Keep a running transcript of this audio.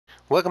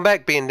Welcome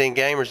back, BND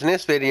Gamers. In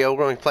this video,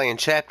 we're going to be playing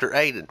Chapter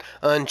 8 of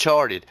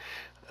Uncharted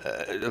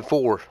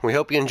 4. We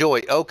hope you enjoy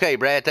it. Okay,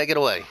 Brad, take it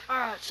away.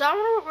 Alright, so I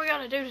wonder what we're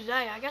going to do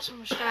today. I guess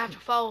I'm just going to have to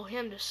follow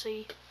him to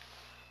see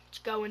what's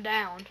going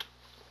down.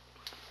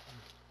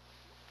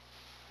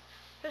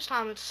 This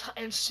time it's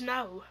in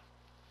snow.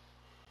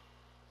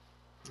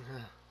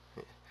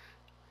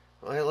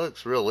 Well, it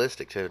looks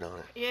realistic too, don't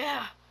it?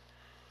 Yeah.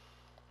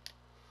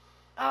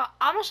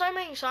 I'm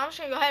assuming, so I'm just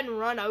going to go ahead and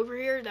run over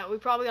here. That we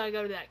probably got to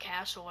go to that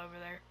castle over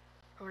there.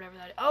 Or whatever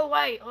that is. Oh,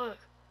 wait, look.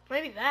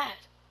 Maybe that.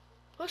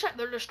 Looks like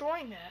they're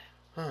destroying that.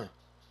 Huh.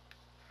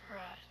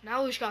 Right.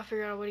 Now we just got to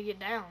figure out a way to get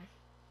down.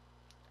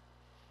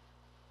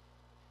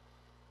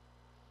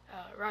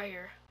 Right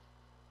here.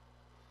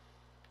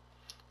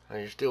 Oh,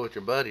 you're still with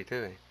your buddy,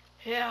 too.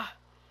 Yeah.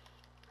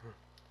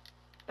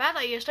 Bad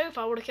thing is, too, if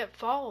I would have kept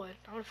following,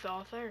 I would have fell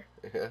off there.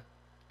 Yeah.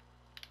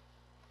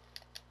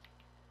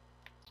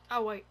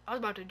 Oh, wait. I was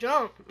about to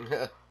jump.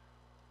 Yeah.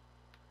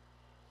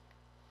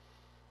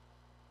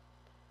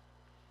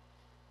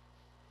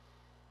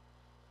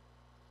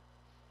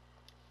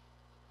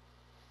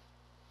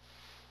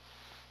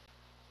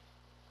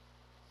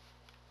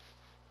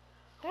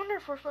 I wonder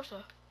if we're supposed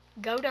to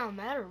go down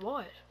that or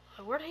what.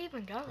 Like, where'd he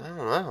even go? I don't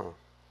know.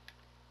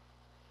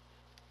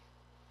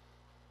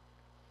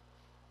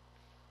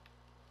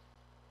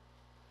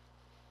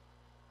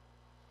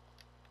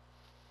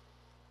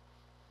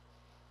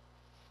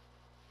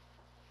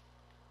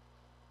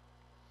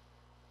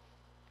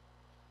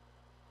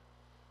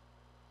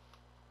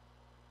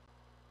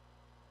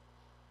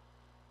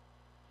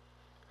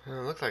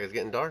 It looks like it's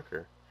getting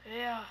darker.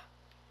 Yeah.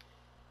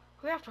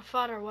 We have to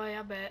fight our way,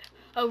 I bet.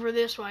 Over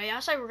this way. I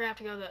say we're going to have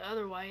to go the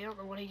other way. I don't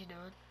know what he's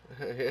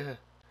doing. Yeah.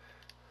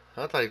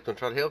 I thought he was going to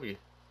try to help you.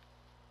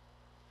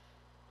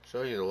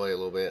 Show you the way a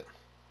little bit.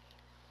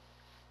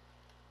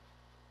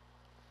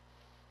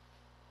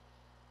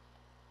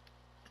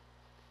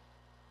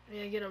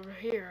 Yeah, get over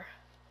here.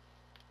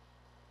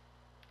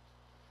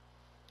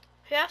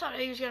 Yeah, I thought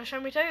he was going to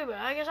show me too, but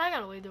I guess I got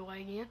to lead the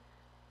way again.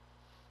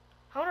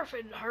 I wonder if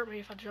it'd hurt me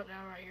if I jump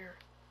down right here.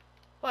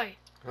 Wait.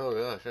 Oh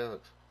gosh, that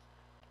looks...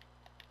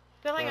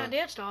 Good thing I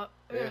did stop.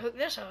 We're going to hook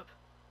this up.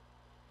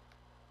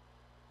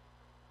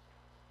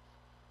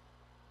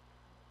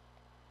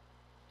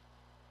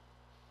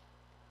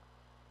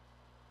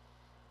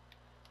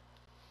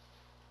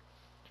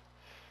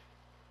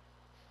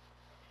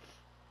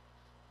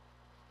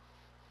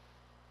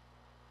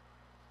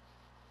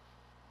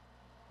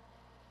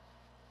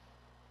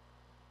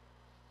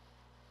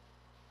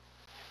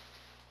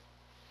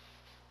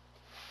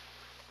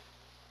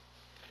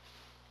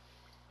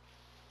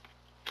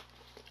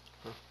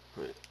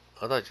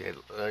 I thought you had,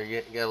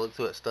 you gotta look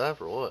through that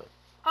stuff or what?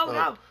 Oh,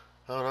 no.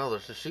 Oh no, they're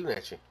just shooting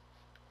at you.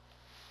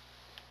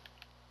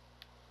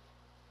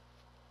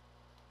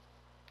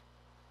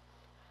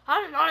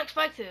 I did not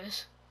expect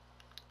this.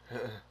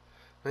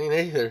 Me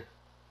neither.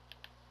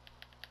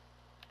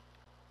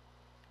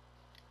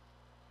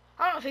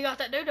 I don't know if he got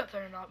that dude up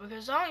there or not,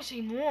 because I only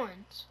seen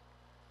ones.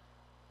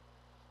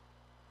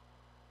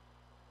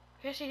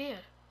 Yes, he did.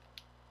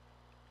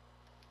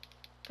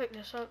 Pick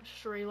this up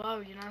just to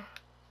reload, you know.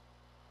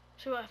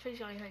 See what if he's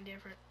got anything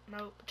different.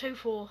 Nope, too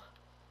full.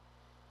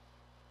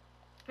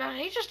 Now, did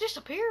he just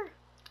disappear?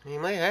 He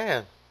may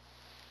have.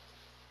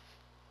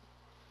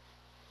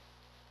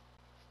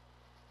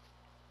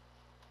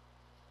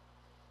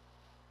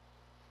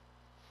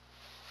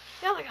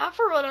 Yeah, like, I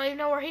for real don't even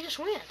know where he just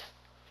went.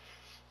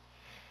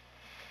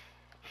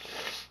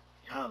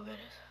 Oh, goodness.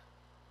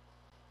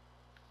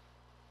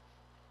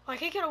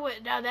 Like, he could have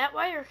went down that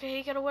way, or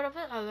he could have went up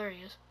that. Oh, there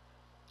he is.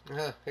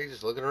 Yeah, he's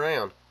just looking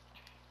around.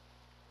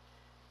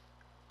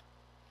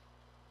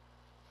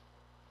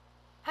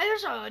 Hey,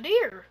 there's a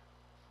deer.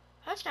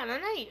 That's kind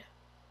of neat.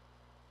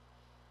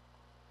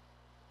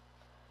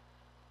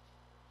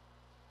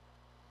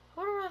 I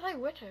wonder where that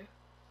thing went to.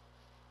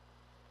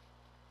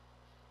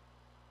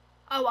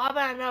 Oh, I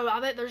bet I know.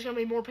 I bet there's going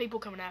to be more people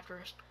coming after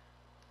us.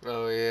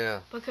 Oh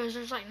yeah. Because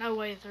there's like no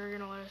way that they're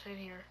going to let us in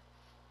here.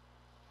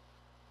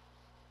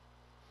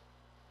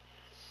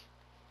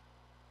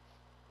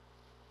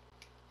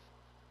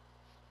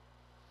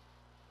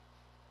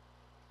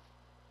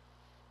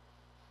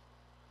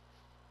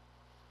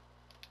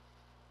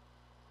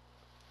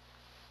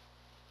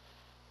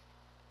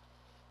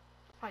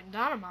 Like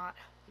dynamite.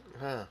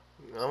 Huh.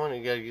 I wonder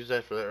you gotta use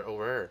that for there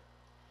over there.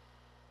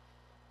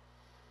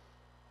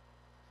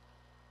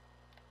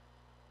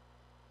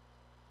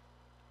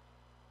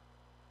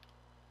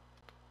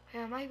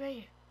 Yeah,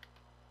 maybe.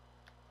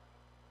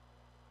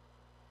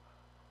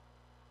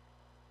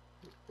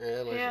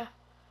 Yeah. Yeah.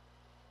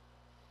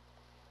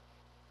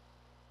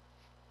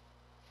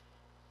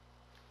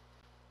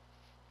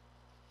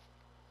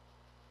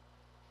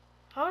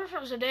 I wonder if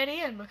it was a dead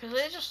end, because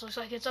it just looks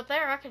like it's up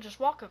there. I can just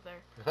walk up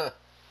there.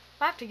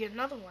 I have to get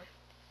another one.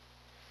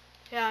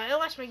 Yeah, it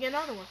lets me get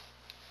another one.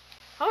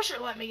 I wish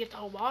it let me get the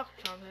whole box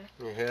or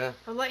something. Yeah.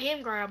 Or let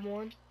him grab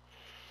one.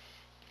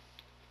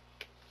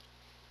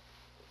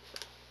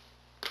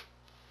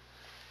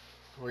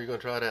 Where are you gonna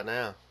try it out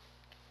now?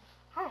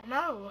 I don't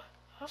know.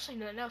 I don't see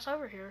nothing else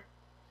over here.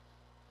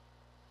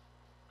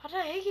 I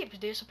tell you, he keeps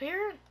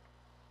disappearing.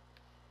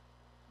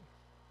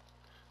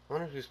 I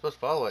wonder if you're supposed to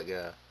follow that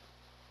guy.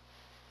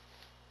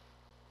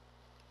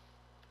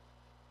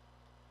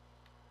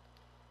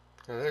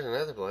 Oh, there's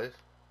another place.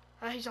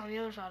 Oh, he's on the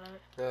other side of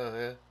it. Oh,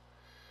 yeah.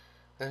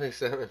 That'd be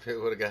something if it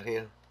would have got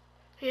him.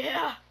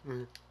 Yeah.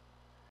 Mm.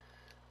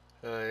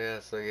 Oh, yeah,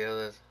 so yeah,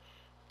 that's...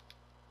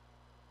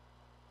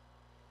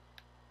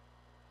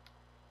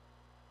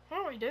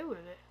 What do we do with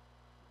it?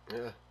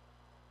 Yeah.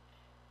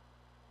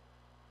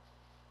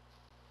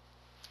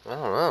 I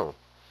don't know.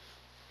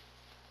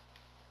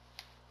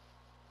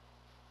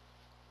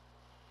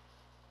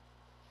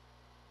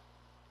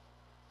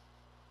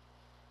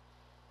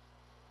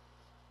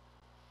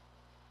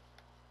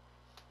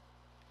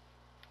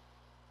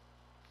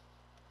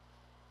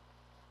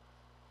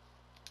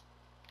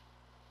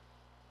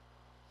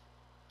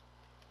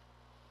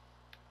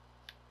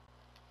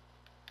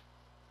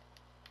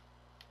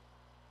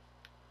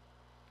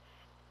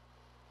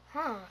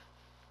 Huh.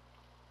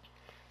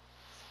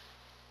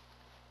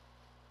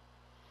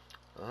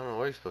 I don't know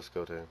where you're supposed to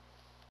go to.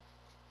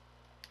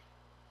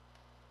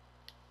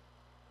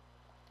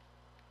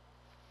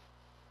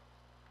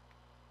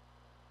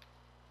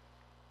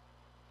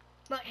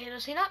 Like,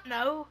 does he not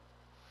know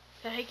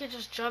that he could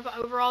just jump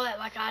over all that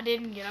like I did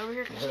and get over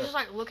here? Because he's just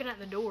like looking at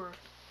the door.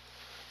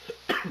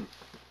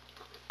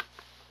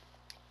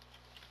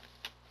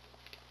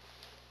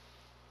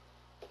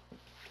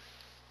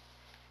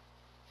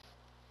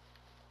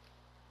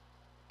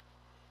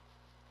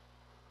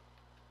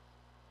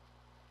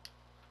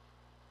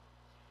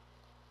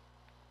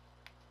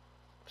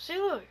 See,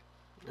 look.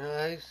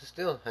 He's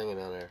still hanging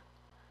down there.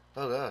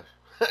 Oh, gosh.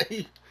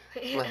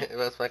 Yeah.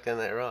 That's back in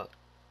that rock.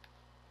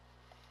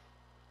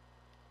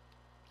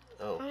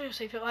 Oh. I'm gonna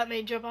see if it let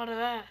me jump onto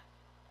that.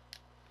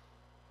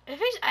 If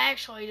he's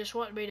actually just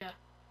wanting me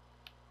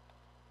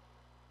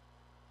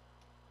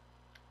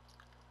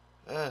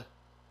to...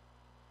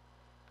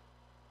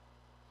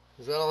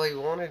 Is that all he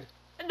wanted?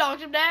 It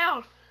knocked him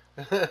down.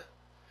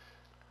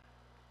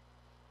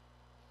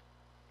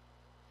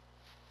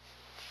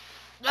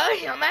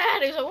 I'm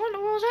mad. He's like, what in the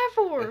world was that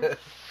for?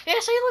 Yeah,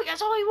 see, look,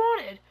 that's all he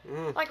wanted.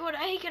 Like, what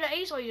he could have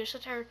easily just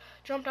sit there and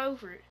jumped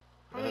over it.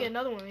 I'm gonna get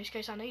another one in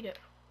case I need it.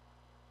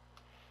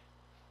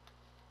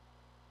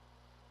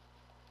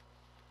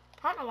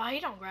 I don't know why he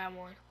don't grab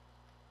one.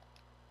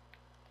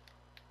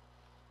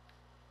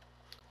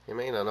 You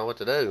may not know what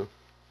to do.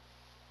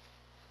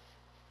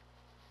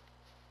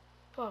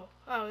 Whoa.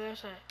 Oh,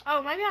 there's it.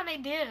 Oh, maybe I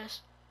need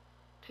this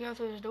to go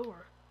through this door.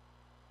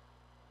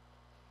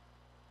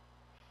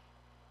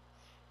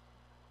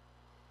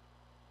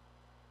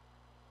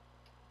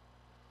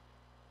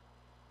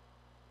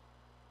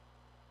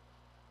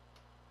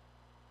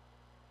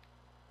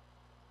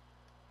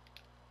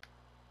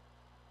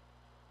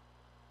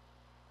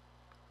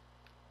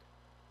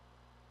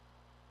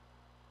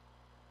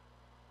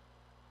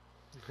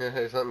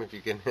 Something if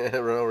you can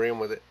run over him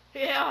with it.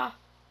 Yeah.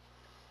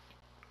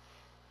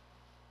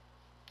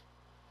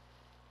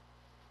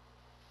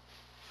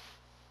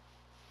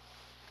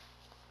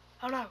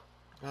 Oh no.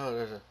 Oh,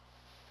 there's a...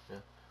 Yeah.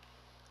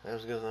 That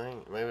was a good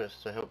thing. Maybe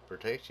it's to help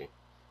protect you.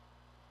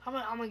 I'm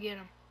gonna get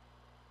him.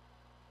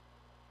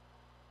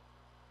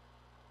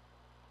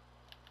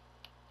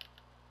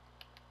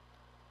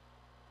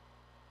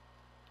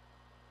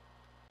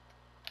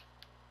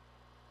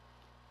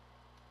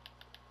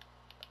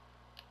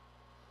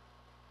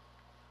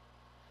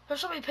 There's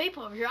so many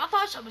people over here. I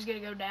thought something was gonna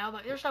go down,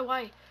 but there's no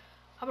way.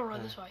 I'm gonna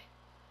run this way.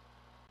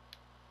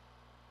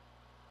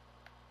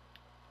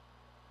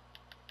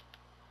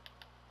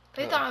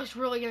 They thought I was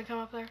really gonna come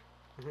up there.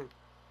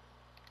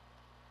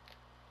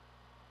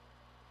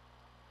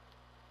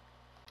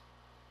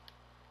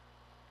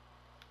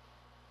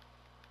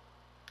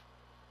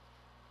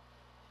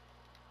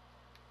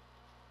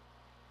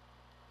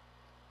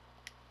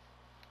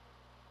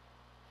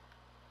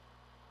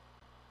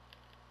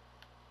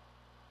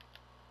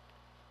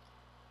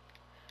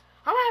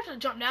 I'm gonna have to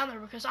jump down there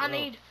because I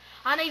need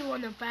one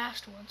of them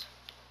fast ones.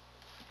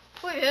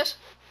 Look at this.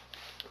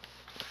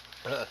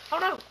 Oh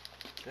no.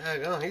 Yeah,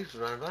 go on. He's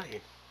running by you.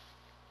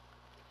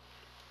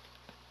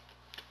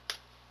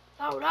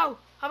 Oh no.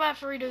 I'm gonna have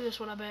to redo this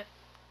one, I bet.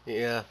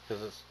 Yeah,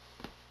 because it's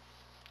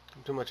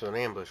too much of an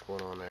ambush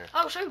going on there.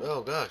 Oh shoot.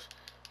 Oh gosh.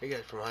 He got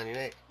it from behind your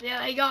neck.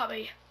 Yeah, he got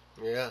me.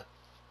 Yeah.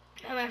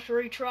 I'm gonna have to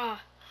retry.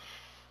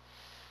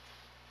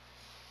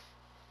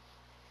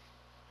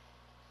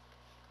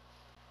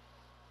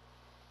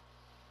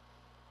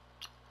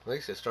 At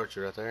least it starts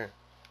you right there.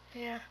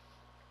 Yeah.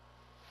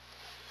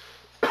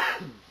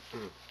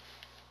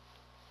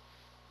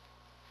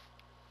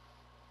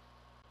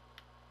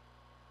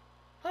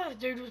 Oh, the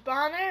dude was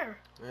behind there.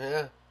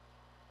 Yeah.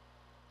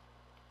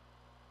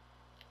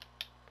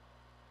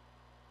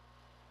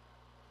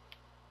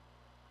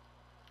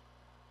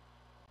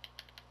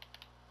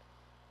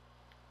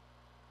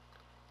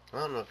 I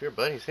don't know if your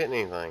buddy's hitting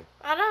anything.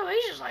 I know,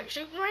 he's just like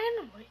shooting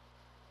randomly.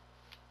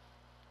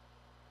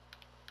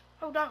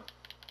 Oh no.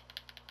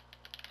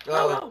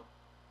 Oh, oh.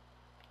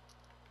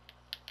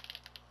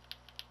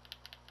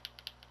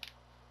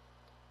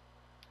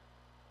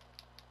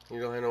 You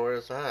don't have nowhere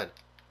else to hide.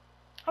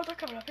 Oh, they're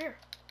coming up here.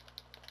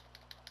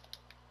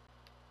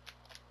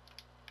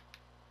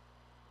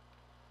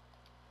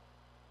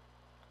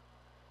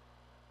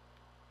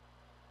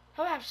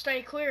 I'll have to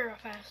stay clear real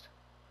fast.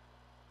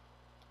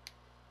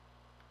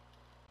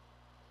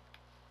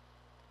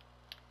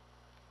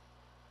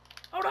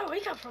 Oh no,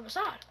 he comes from the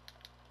side.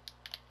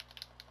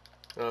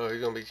 Oh, he's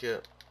gonna beat you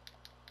up.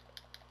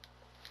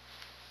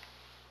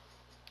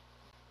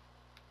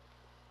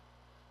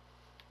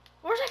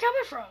 Where's he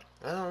coming from?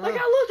 I don't know. Like,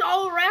 I looked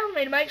all around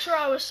me to make sure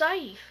I was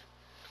safe.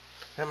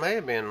 That may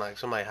have been like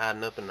somebody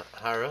hiding up and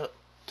higher up.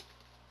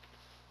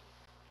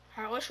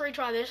 Alright, let's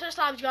retry this. This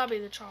time's gotta be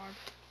the charm.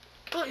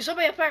 Look,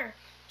 somebody up there.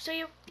 See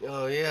you?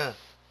 Oh yeah.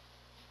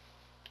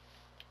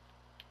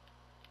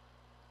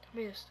 I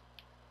missed.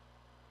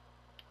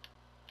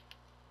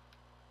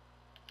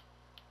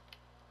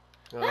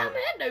 Man,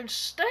 that dude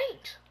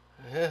stinks.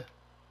 Yeah.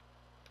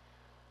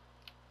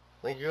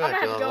 I think you're I'm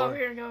right, gonna have to go John. over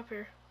here and go up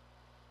here.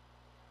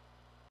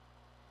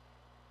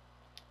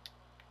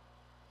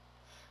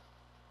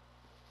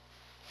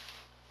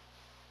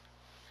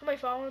 Somebody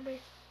following me?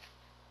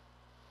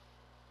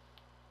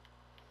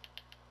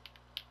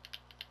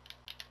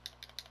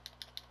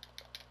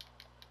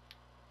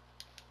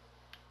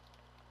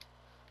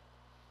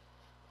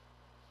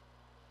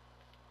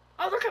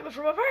 Oh, they're coming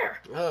from up here.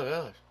 Oh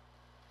gosh.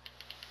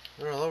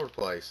 They're all over the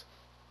place.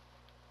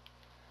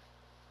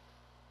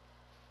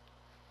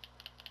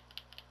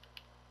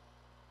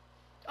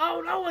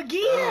 Oh no, again!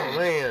 Oh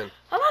man.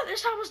 I thought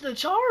this time was the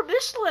charm.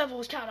 This level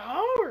was kind of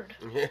hard.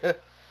 Yeah.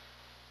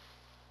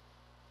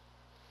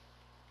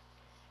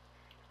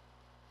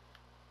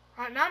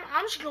 Alright, now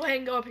I'm just gonna go ahead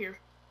and go up here.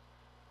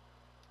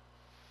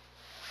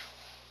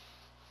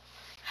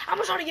 I'm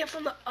gonna try to get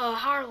from the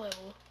higher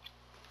level.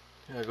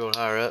 Yeah, go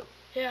higher up.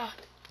 Yeah.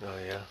 Oh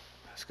yeah.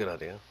 That's a good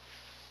idea.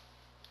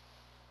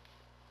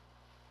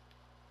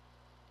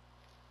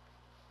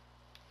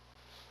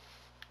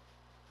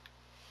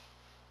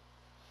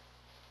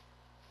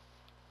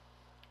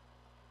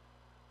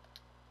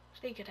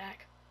 Sneak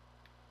attack.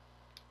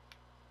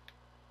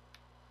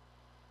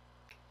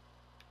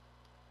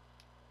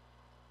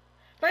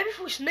 Maybe if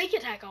we sneak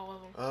attack all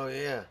of them, Oh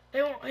yeah.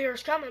 they won't hear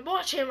us coming.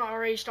 Watch him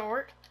already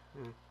start.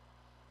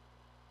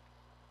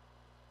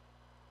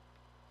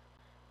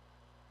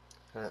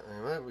 They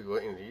might be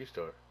waiting till you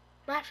start.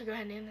 I have to go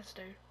ahead and end this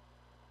dude.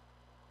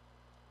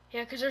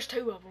 Yeah, because there's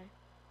two of them.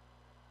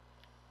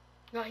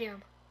 Got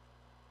him.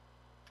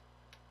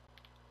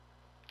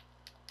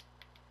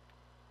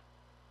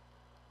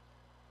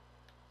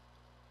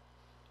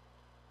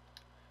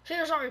 See,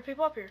 there's already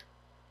people up here.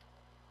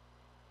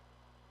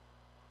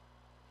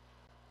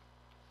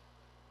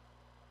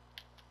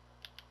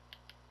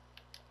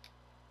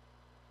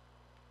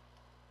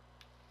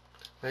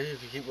 Maybe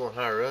if you keep going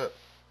higher up.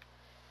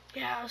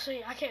 Yeah,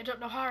 see, I can't jump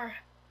no higher.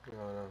 No,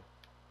 no.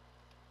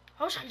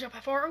 I wish I could jump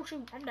that far. Oh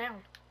shoot, I'm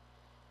down.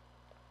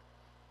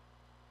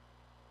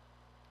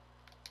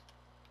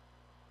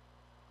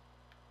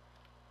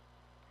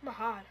 I'm gonna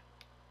hide.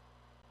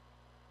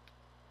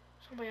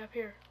 Somebody up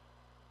here.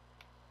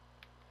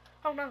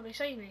 Oh no, they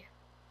see me.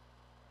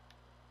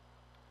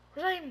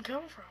 Where'd that even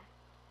come from?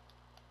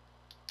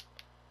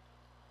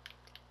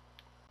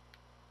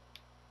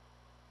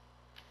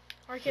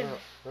 Are you kidding me?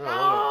 They're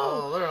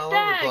all over the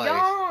place.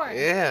 Daggone.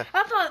 Yeah.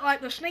 I thought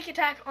like the sneak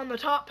attack on the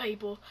top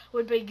people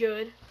would be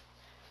good.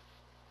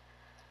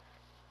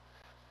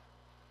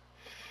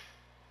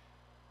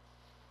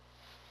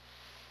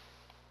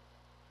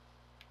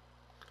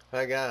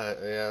 That guy,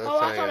 yeah. That's Oh,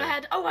 I that thought guy. I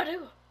had. Oh, I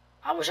do.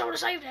 I wish I would have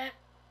saved that.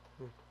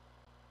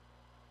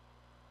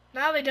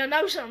 Now they done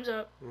know something's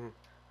up.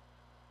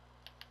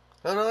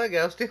 Oh no, that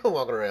guy's still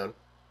walking around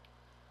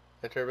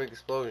after a big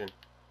explosion.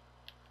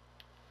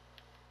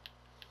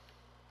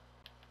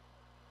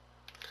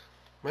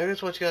 Maybe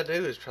that's what you gotta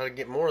do is try to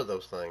get more of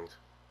those things.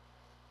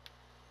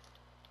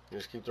 You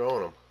just keep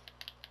throwing them.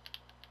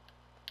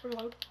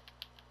 Reload.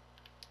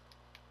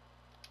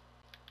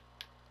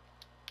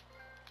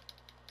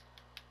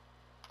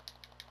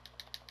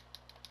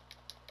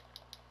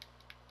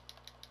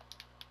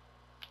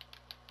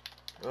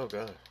 Oh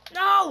god.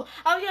 No!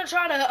 I was gonna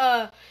try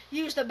to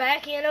use the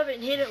back end of it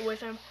and hit it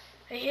with him.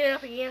 I hit it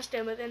up against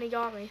him, but then he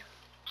got me.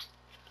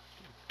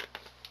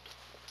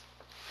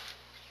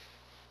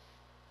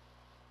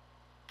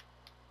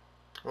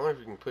 I wonder if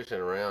you can push it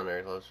around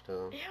there closer to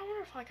him. Yeah, I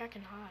wonder if like I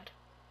can hide.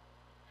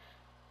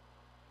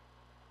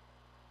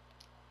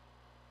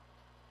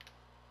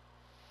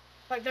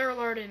 Like they're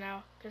alerted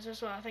now, because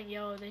that's what I think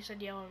yellow. They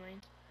said yellow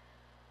means.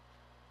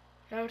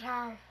 No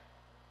time.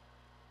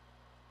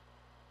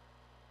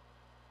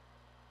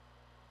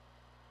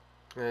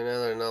 Yeah, now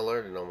they're not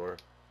alerted no more.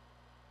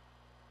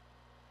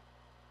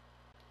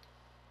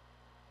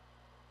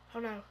 Oh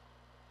no.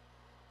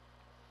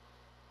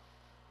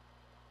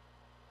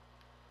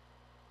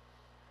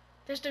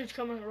 This dude's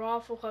coming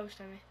awful close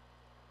to me.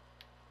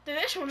 Dude,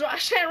 this one's right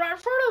standing right in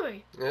front of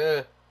me.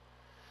 Yeah.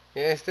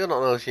 Yeah, I still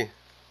don't know she.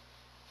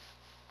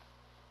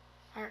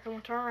 Alright, come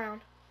on, turn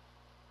around.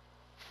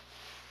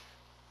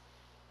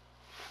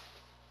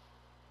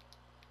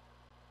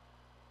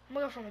 I'm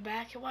gonna go from the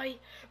back.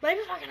 Wait, maybe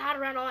if I can hide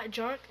around all that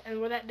junk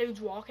and where that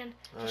dude's walking,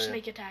 Oh, just yeah.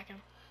 sneak attack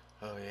him.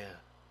 Oh, yeah.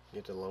 You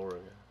have to lower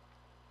it.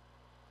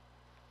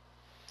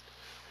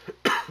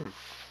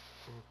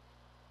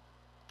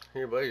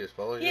 Your buddy just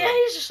follows you. Yeah,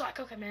 he's just like,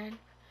 okay, man.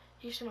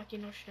 You seem like you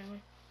know what you're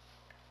doing.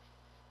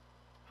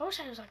 I wish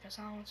I was like a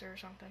silencer or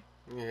something.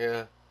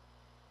 Yeah.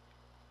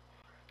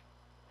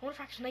 I wonder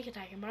if I can sneak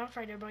attack him, but I'm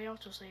afraid everybody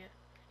else will see it.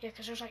 Yeah,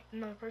 because there's like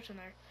another person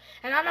there.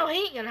 And I know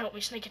he ain't gonna help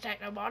me sneak attack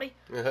nobody.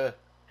 Uh-huh.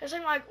 It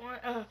seems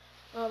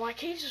like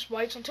he just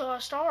waits until I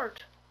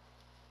start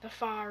the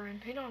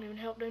firing. He don't even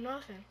help do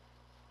nothing.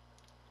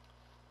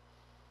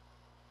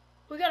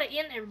 We gotta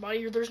end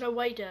everybody or there's no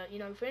way to,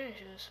 finish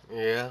this.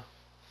 Yeah.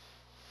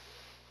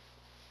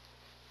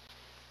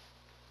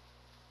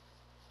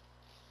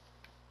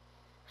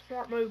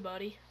 Smart move,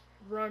 buddy.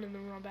 Run and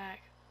then run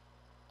back.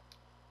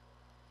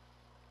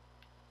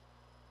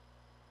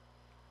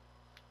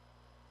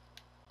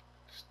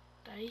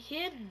 Stay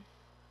hidden.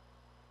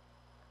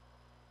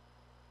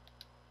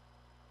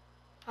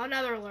 Oh,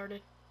 now they're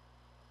alerted.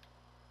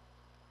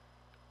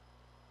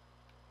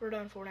 We're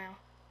done for now.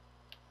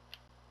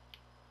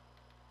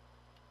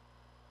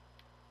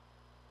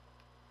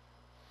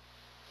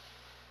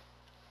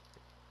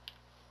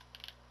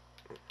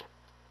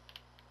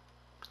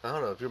 I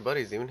don't know if your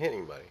buddy's even hit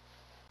anybody.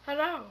 I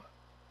know.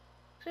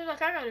 Seems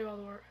like I gotta do all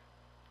the work.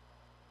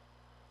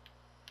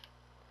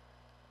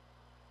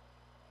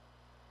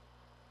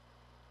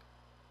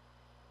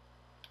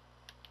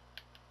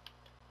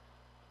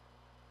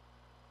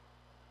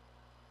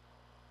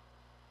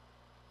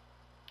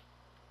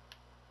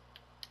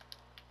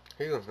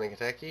 He's gonna sneak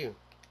attack you.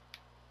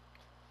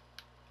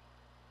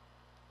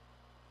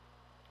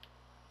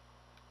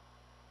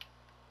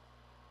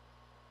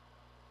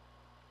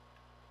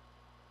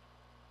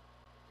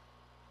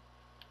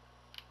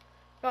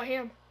 Got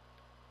him.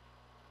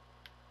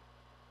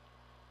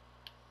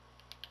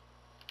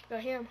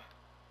 Got him.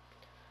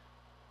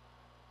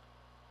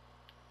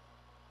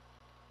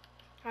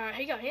 Alright,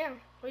 he got him.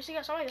 At least he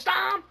got somebody to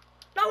stop him.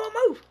 No one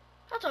move.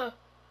 That's a...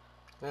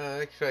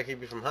 They try to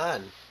keep you from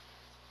hiding.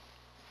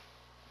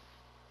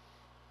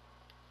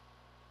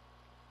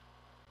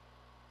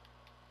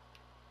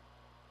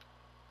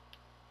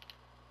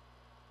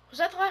 Was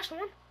that the last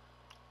one?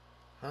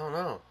 I don't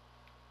know.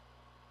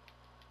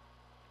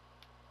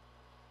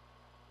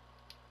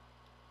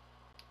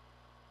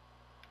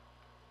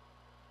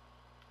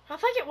 I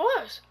think it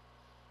was.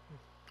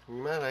 You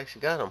might have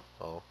actually got him.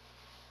 Oh.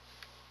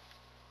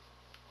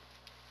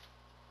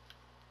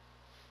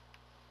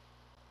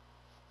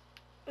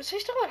 Is he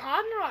still in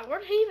hiding or like, where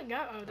did he even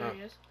go? Oh, there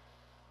he is.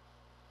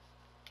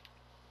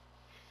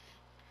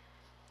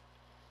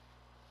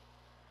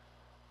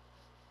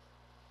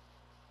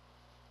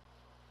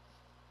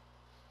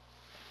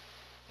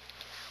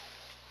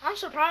 I'm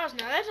surprised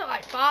now. That's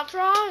like 5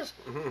 tries.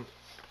 Mhm.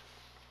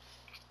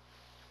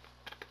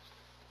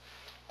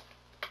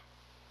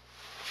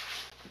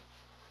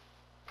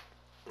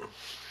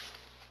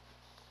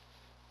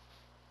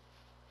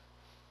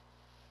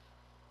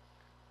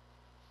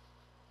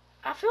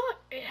 I feel like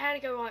it had to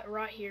go like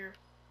right here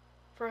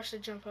for us to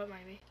jump up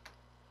maybe.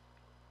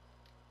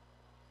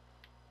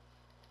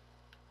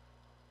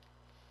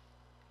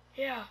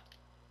 Yeah.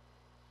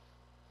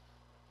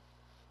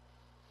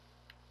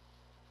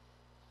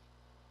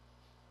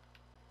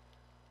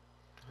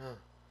 Huh.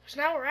 So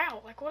now we're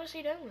out. Like, what is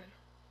he doing?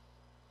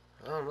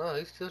 I don't know.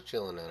 He's still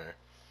chilling in there.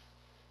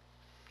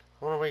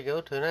 I wonder where you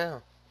go to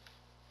now.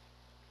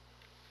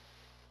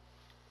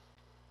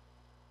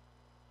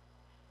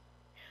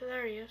 Yeah,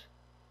 there he is.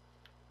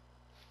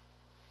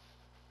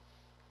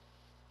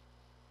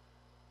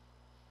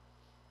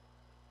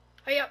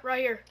 Oh, yep, right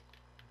here.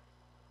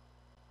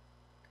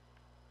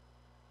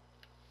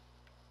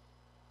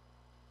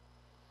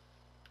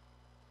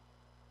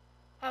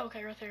 Oh,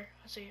 okay, right there.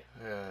 I see it.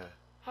 Yeah.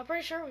 I'm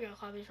pretty sure we gotta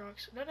climb these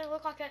rocks. Doesn't it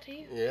look like that to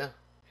you? Yeah.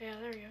 Yeah,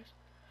 there he goes.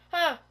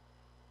 Huh!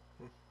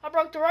 I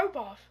broke the rope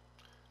off.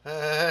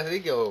 How did he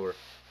go over?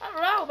 I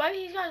don't know.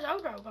 Maybe he's got his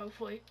own rope,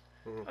 hopefully.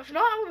 If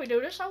not, I'm gonna be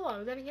doing this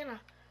solo. Then again, I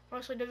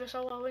mostly do this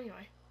solo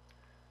anyway.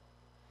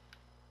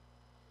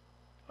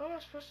 What am I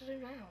supposed to do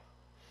now?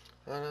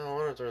 I don't know. I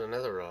wonder if there's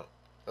another rock.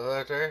 Oh,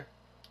 right there?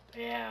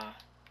 Yeah.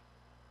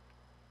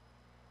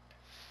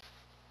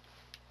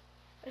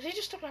 Is he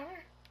just stuck down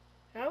there?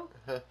 No?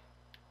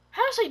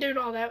 How does he do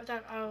all that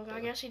without... Oh,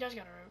 I guess he does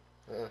got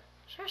a rope.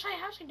 Seriously,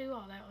 how does he do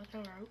all that with no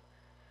rope?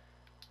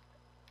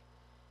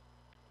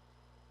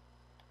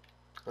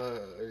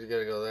 You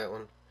gotta go that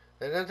one.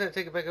 Doesn't that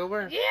take it back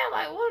over? Yeah,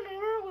 like what in the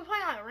world? We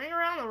playing like Ring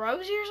Around the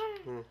Rosie or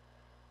something?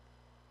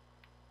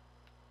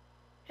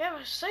 Yeah,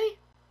 but see?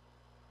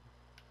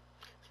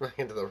 Smack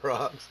into the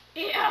rocks.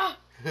 Yeah.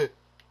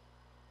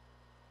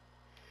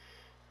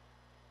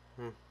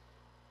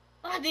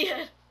 I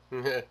did.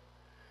 Yeah.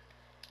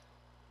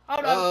 Oh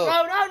no, Oh.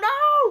 no, no,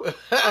 no!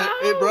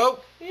 It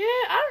broke? Yeah,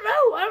 I don't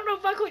know. I don't know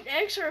if I clicked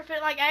X or if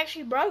it like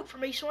actually broke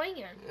from me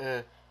swinging.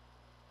 Yeah.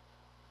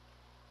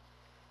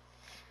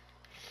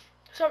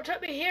 So it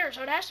took me here,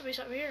 so it has to be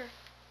something here.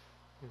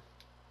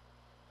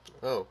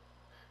 Oh.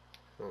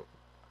 Oh.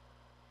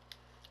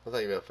 I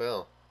thought you about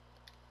fell.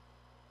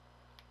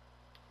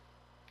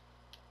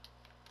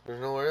 There's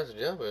nowhere else to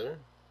jump, is there?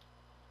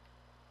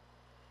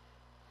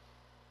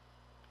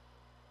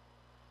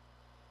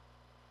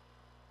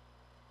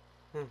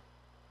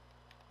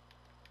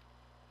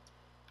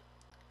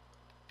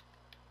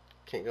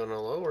 Can't go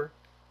no lower.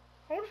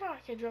 I wonder if I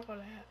can jump on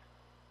that.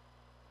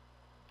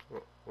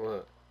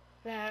 What?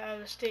 That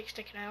the stick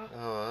sticking out.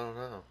 Oh, I don't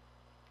know.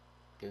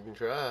 You can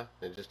try.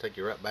 It just take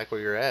you right back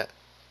where you're at.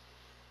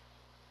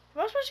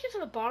 Am I supposed to get to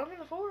the bottom of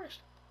the forest?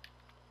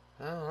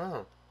 I don't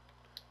know.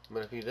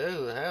 But if you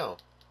do, how?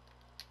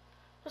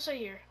 Let's see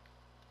here.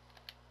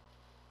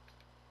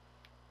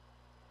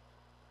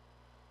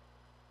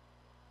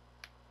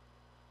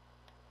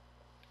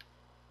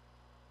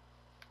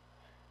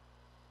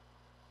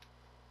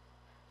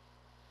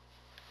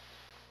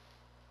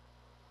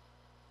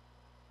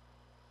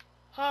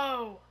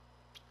 Oh.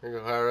 You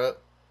go higher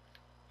up?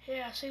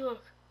 Yeah, see,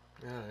 look.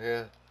 Yeah,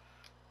 yeah.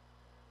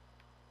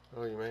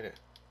 Oh, you made it.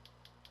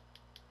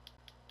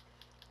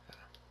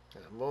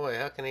 Boy,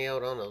 how can he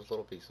hold on those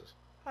little pieces?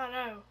 I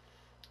know.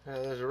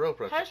 There's a rope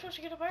right How are there. you supposed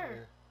to get up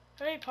there?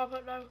 I need to pop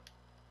up now.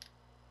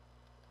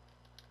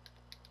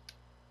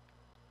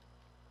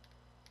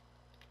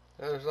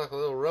 There's like a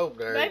little rope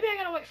there. Maybe I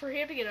gotta wait for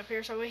him to get up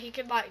here so he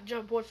can like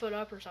jump 1 foot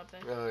up or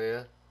something. Oh,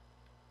 yeah?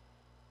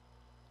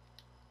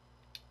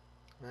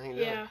 I ain't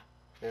Yeah.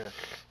 Yeah.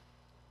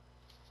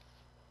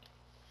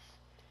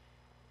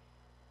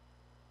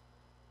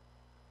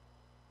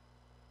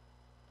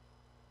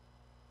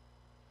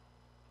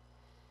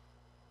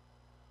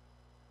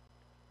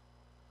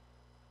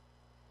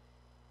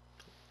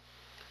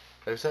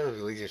 There's something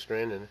with Lisa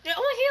stranded. Yeah,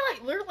 look, he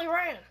like literally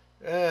ran.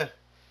 Uh,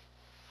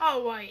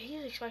 Oh wait,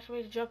 he's expecting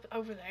me to jump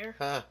over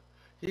there.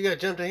 you gotta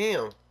jump to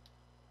him.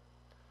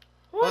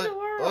 What in the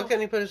world? Why can't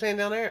he put his hand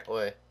down there that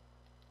way?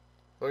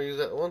 Or use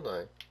that one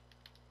thing?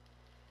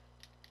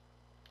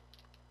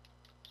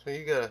 So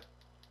you gotta,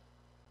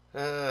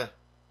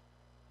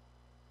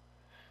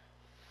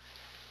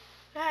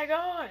 Hang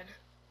on.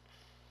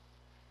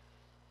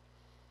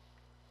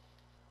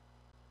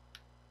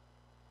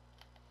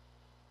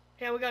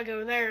 Yeah, we gotta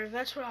go there.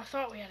 That's what I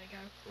thought we had to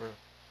go.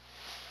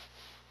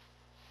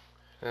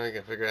 now you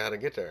gotta figure out how to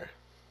get there.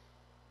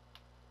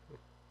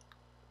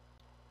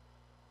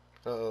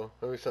 Uh-oh,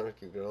 maybe something to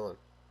keep going.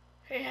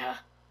 Yeah.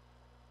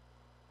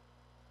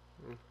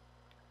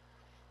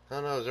 I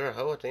don't know, is there a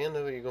hole at the end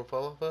of it you gonna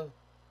fall off of?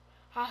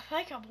 I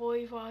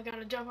believe I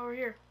gotta jump over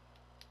here.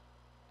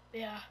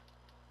 Yeah.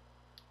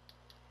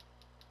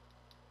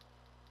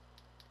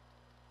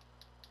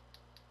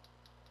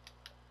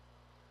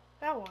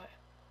 Now what?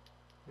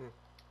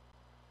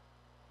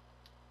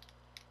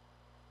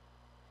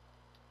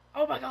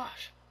 Oh my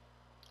gosh.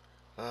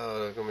 Oh,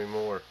 there's gonna be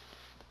more.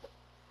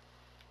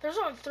 There's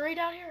only 3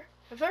 down here.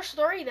 If there's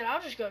 3, then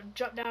I'll just go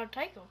jump down and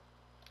take them.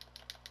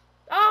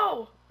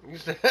 Oh!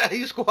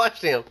 You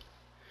squashed him.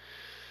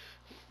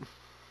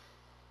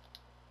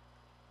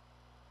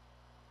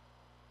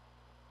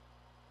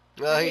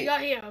 He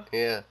got him.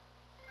 Yeah.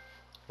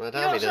 By the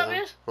You know time what he something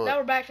does is? what? Now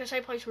we're back to the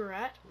same place we were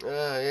at.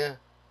 Yeah.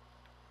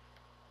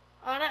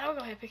 Oh, now I'll go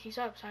ahead and pick these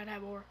up so I can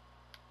have more.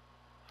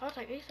 I'll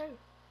take these too.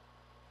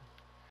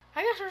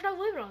 I guess there's no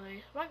limit on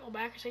these. I might go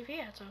back and see if he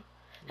had some.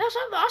 That's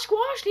something. I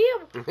squashed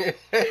him.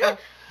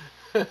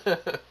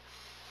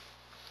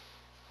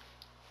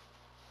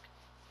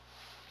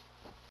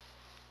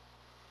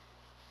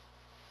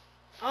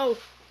 Oh,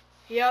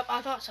 yep,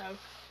 I thought so.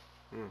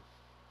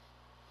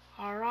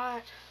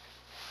 Alright.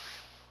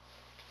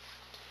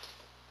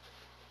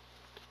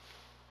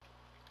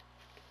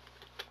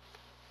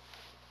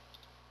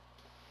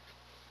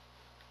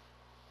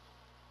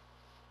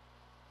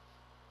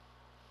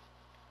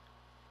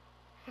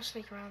 Let's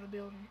sneak around the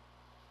building.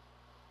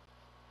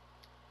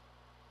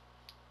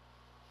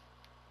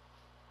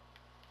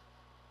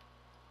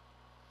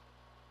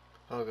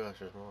 Oh gosh,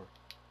 there's more.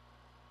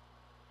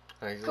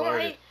 He's Come on,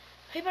 alerted.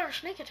 he better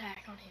sneak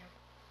attack on him.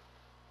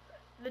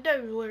 The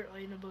dude's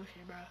literally in the bushes,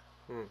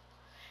 bro.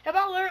 If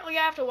I literally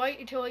have to wait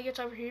until he gets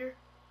over here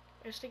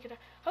and sneak attack,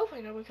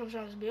 hopefully nobody comes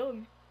out of this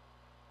building.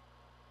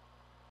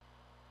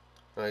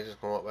 No, he's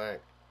just gonna walk back.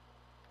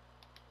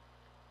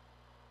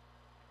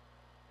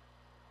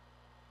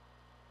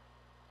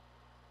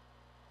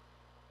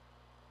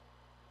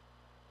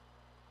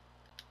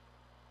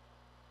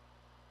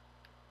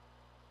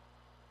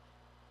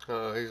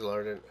 Oh, he's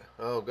alerted.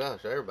 Oh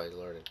gosh, everybody's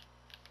alerted.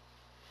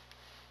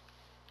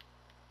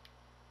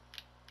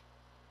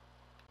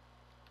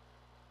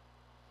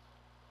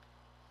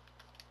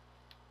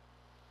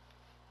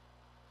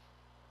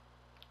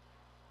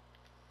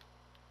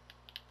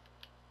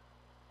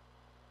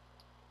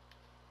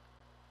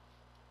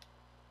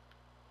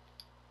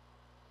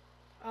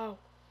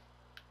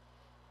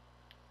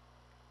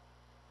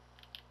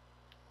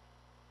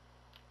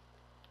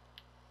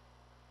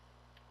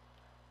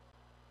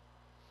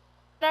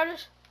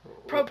 Notice?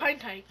 Propane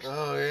tanks.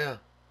 Oh, yeah.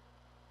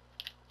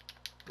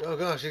 Oh,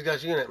 gosh, he's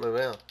got you in that move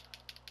now.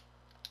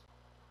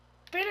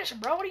 Finish him,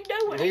 bro. What are you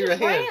doing? He He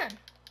just ran. ran.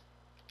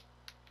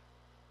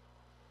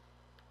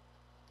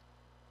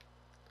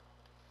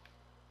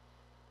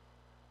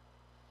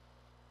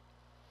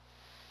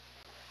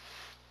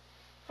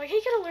 Like,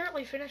 he could have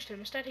literally finished him.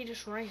 Instead, he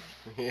just ran.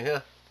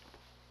 Yeah.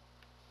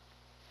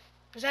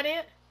 Is that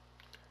it?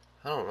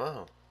 I don't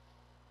know.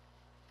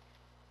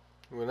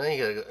 Well, now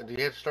you gotta go. Do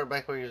you have to start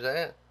back where you was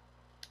at?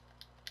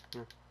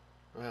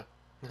 Well.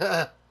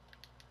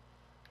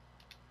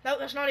 No,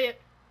 that's not it.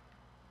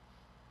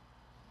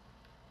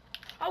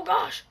 Oh,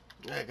 gosh.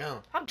 Yeah,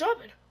 go. I'm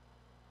jumping.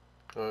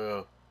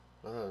 Oh,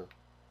 oh.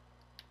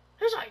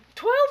 There's like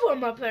 12 of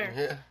them up there.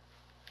 Yeah.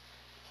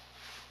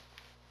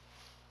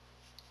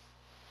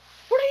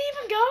 Where'd he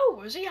even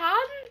go? Is he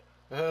hiding?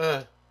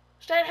 Uh,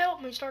 Dad,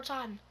 help me. Starts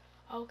hiding.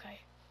 Okay.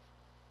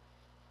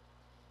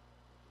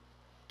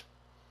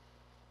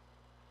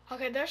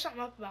 Okay, there's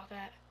something up about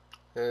that.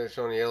 it's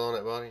showing yellow on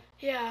that body.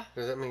 Yeah.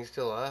 Does that mean he's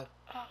still alive?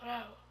 Oh,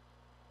 no.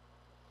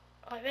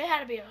 Like, they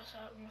had to be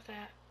something with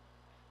that.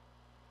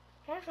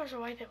 I wonder if there's a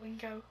way that we can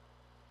go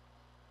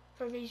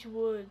through these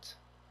woods.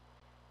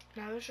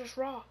 No, there's just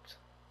rocks.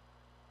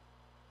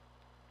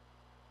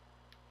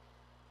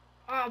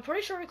 I'm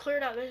pretty sure we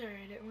cleared out this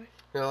area, didn't we?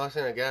 No, I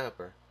seen a guy up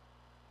there.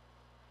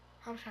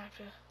 I'm trying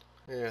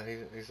to... Yeah,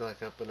 he's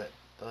like up in that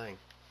thing.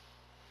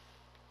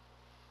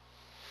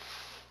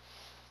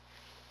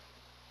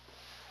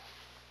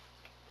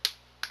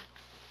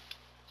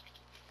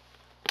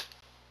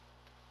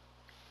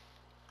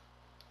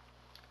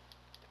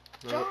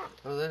 Jump.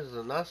 Oh, there's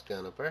a nice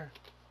gun up there.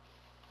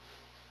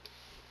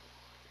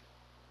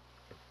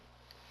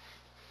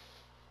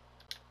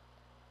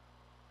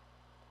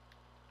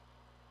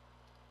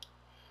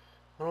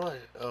 What?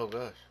 Oh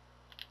gosh.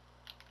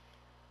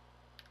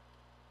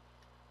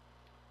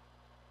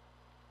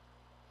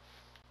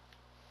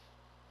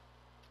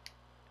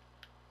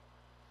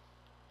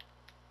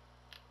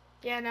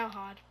 Yeah, no,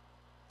 hard.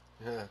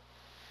 Yeah.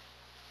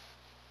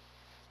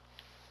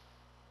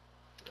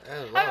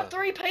 That was I got wild.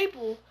 3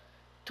 people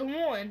to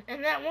 1,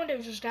 and that one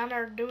dude's just down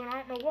there doing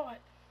I don't know what.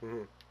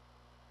 Mm-hmm.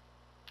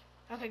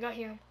 Okay, got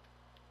him.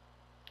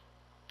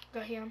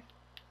 Got him.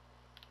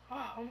 Oh,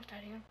 I almost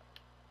had him.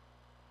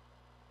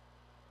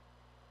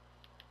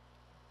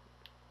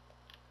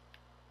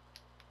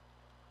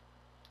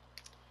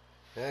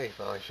 Yeah, he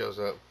finally shows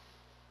up.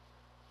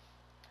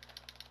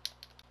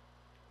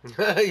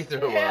 He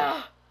threw him Yeah.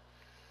 off.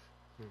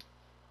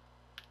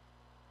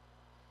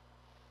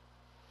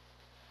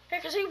 Yeah,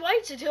 because he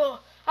waits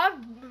until I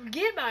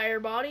get by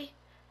everybody,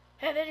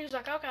 and then he was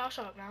like, okay, I'll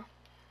show up now.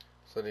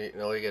 So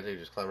all you gotta do is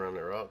just climb around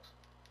the rocks.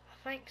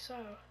 I think so.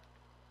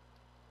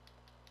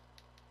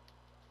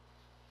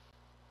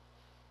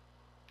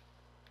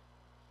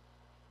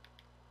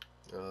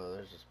 Oh,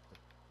 there's this.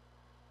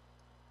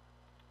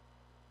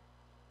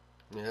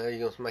 Yeah, you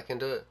gonna smack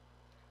into it?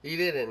 You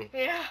did, didn't you?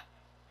 Yeah.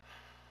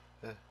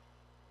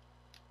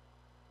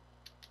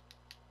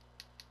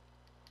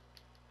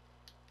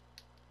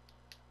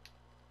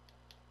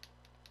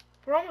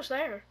 We're almost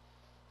there.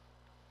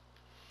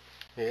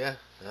 Yeah.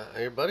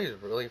 Your buddy's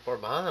really far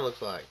behind,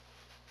 looks like.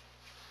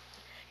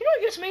 You know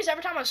what gets me is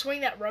every time I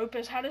swing that rope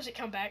is how does it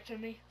come back to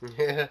me?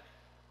 Yeah.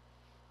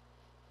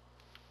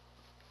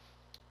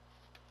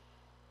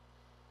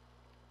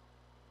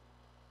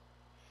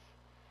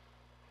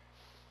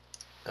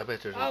 I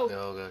bet there's Oh.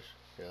 oh gosh.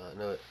 Yeah, I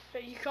know it.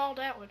 But you called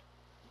that one.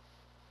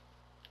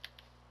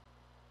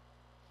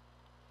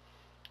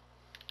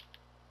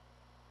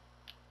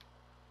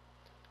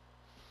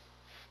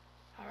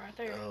 All right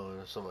there. Oh,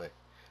 there's somebody.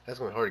 That's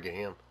gonna be hard to get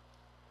him.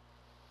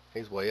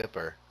 He's way up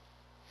there.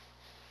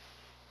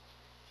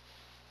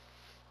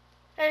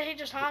 Hey, he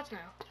just hides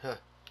now. Huh.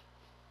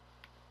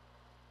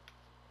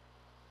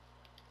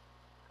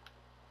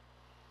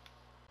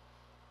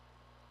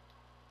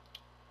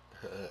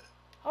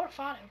 I want to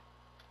fight him.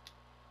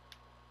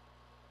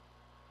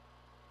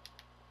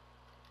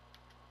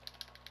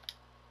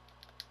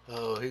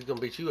 Oh, he's gonna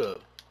beat you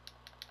up.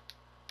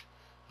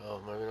 Oh,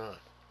 maybe not.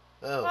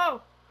 Oh,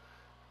 Oh,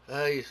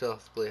 oh, you fell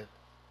off the cliff.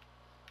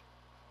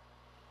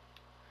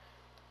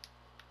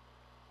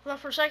 well,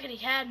 for a second he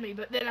had me,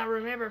 but then I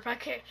remember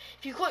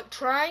if you click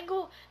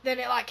triangle, then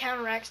it like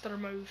counteracts their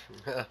move.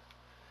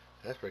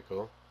 That's pretty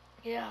cool.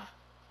 Yeah.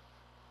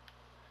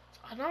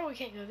 I know we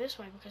can't go this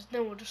way because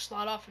then we'll just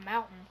slide off a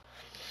mountain.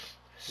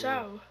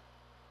 So.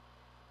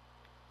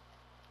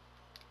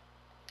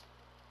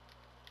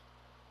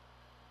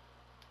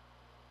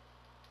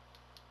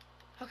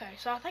 Okay,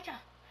 so I think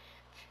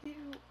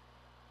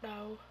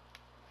no.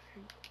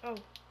 Oh.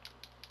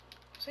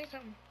 See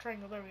something?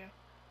 Triangle, there we go.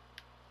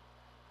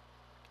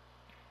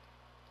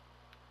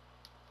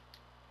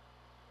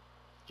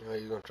 Oh,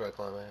 you gonna try to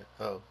climb that?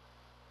 Oh.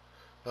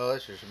 Oh,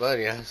 that's your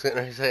buddy. I was sitting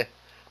there saying,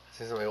 I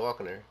see somebody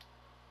walking there.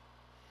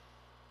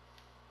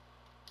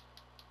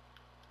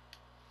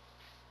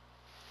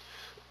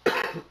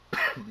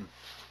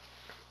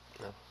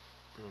 No.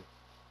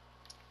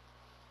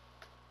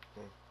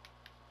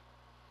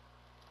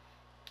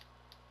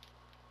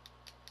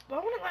 Why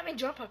won't it let me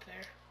jump up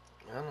there?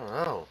 I don't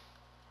know.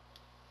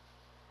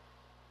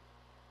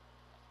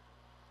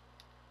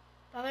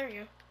 Oh, there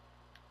you go.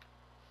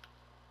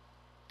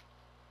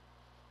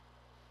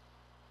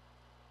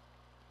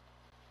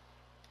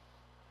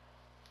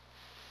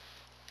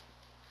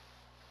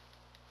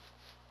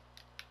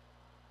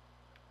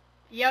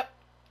 Yep.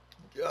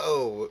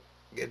 Oh,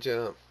 good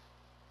jump.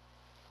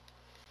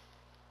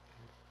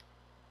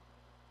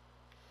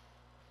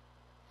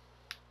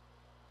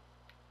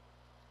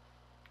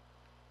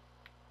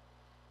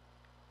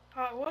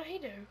 What'd he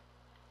do?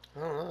 I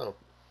don't know.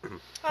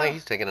 I think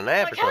he's taking a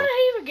nap Like, or how did something.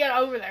 he even get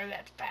over there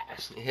that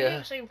fast? Yeah. He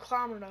didn't see him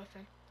climb or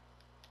nothing.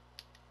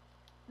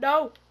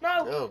 No,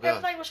 no. Oh, gosh.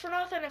 Everything was for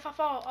nothing if I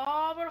fall.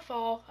 Oh, I'm gonna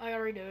fall. I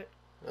gotta redo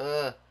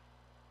it.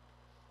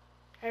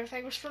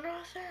 Everything was for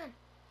nothing.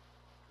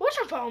 What's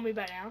him following me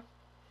back down?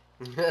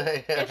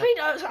 If he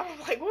does, I'm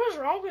like, what is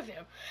wrong with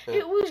him?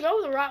 He was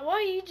going the right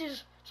way. He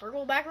just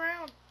circled back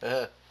around.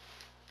 Oh,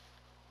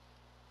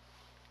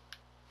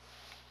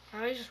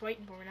 he's just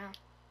waiting for me now.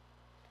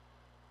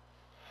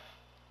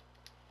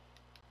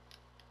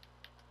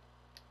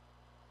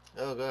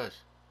 Oh, gosh.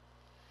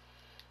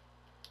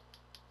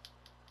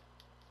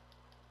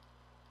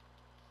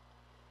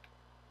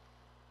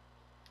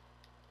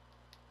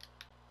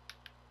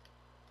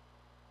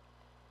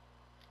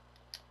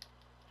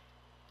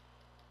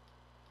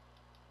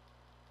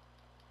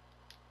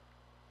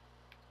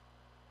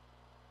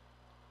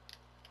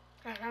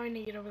 Alright, now we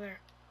need to get over there.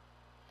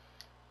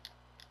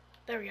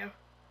 There we go.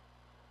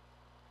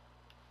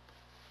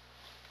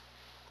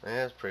 Yeah,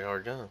 that's a pretty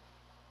hard jump.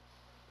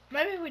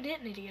 Maybe we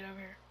didn't need to get over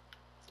here.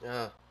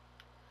 Oh,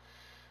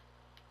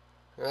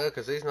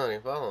 because he's not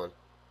even following.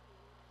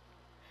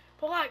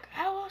 But, like,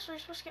 how else are we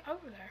supposed to get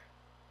over there?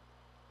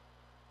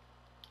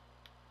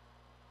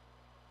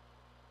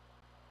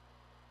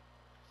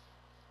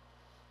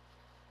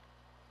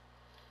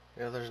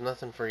 Yeah, there's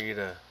nothing for you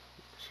to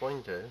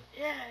swing to.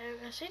 Yeah,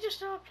 is he just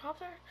still up top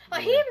there?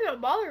 Like, Yeah. he even got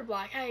bothered,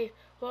 like, hey,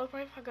 well,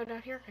 maybe if I go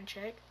down here, I can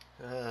check.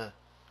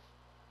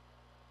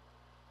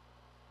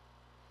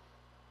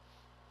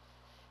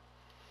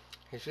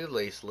 He should at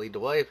least lead the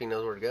way if he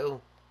knows where to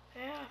go.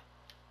 Yeah.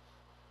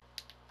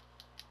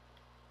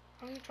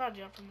 I'm gonna try to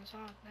jump from the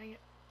side, dang it.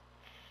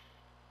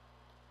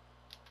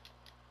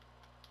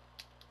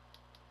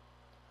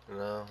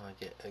 No,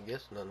 I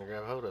guess nothing to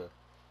grab hold of.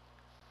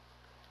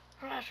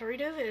 I'm gonna have to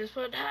redo this,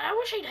 but I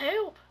wish he'd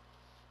help.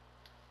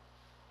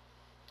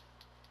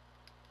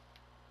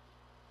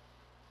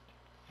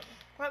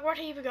 Like, where'd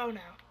he even go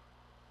now?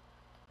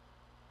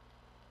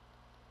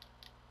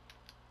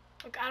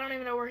 Like, I don't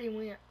even know where he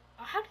went.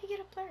 How did he get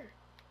up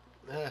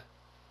there?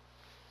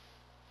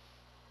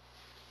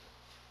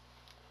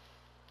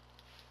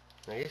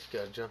 I guess you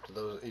gotta jump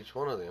to each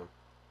one of them.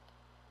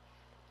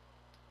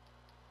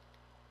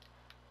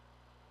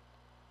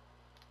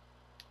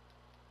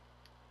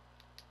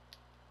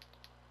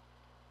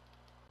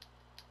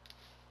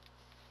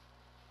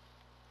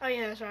 Oh,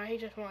 yeah, that's right. He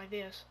just went like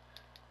this.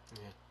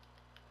 Yeah.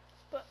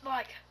 But,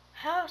 like,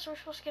 how else are we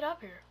supposed to get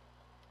up here?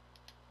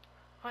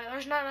 Like,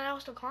 there's nothing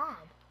else to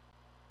climb.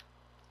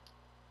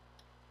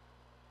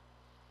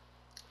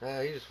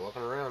 He's just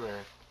walking around there.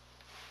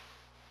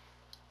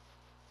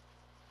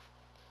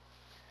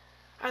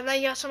 And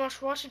thank you guys so much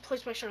for watching.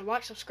 Please make sure to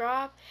like,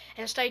 subscribe,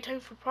 and stay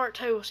tuned for part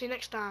 2. We'll see you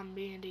next time,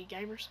 B&D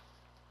Gamers.